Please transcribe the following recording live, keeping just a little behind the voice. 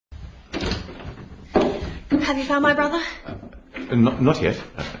Have you found my brother? Not yet.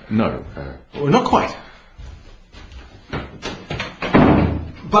 No. Not quite.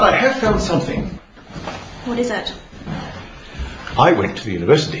 But I have found something. What is it? I went to the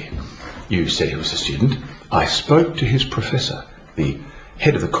university. You said he was a student. I spoke to his professor, the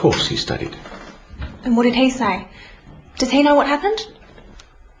head of the course he studied. And what did he say? Does he know what happened?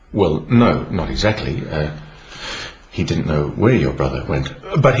 Well, no, not exactly. He didn't know where your brother went.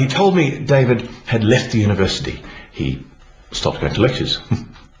 But he told me David had left the university. He stopped going to lectures.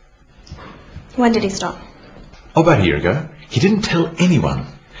 When did he stop? Oh, about a year ago. He didn't tell anyone,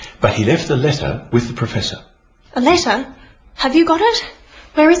 but he left a letter with the professor. A letter? Have you got it?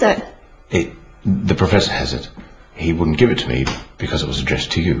 Where is it? The professor has it. He wouldn't give it to me because it was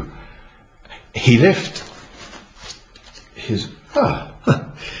addressed to you. He left his card.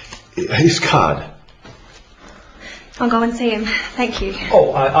 I'll go and see him. Thank you.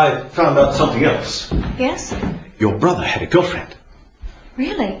 Oh, I found out something else. Yes? Your brother had a girlfriend.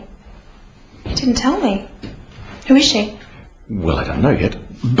 Really? He didn't tell me. Who is she? Well, I don't know yet,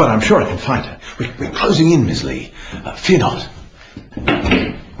 but I'm sure I can find her. We're closing in, Miss Lee. Fear not.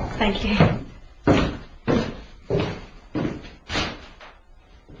 Thank you.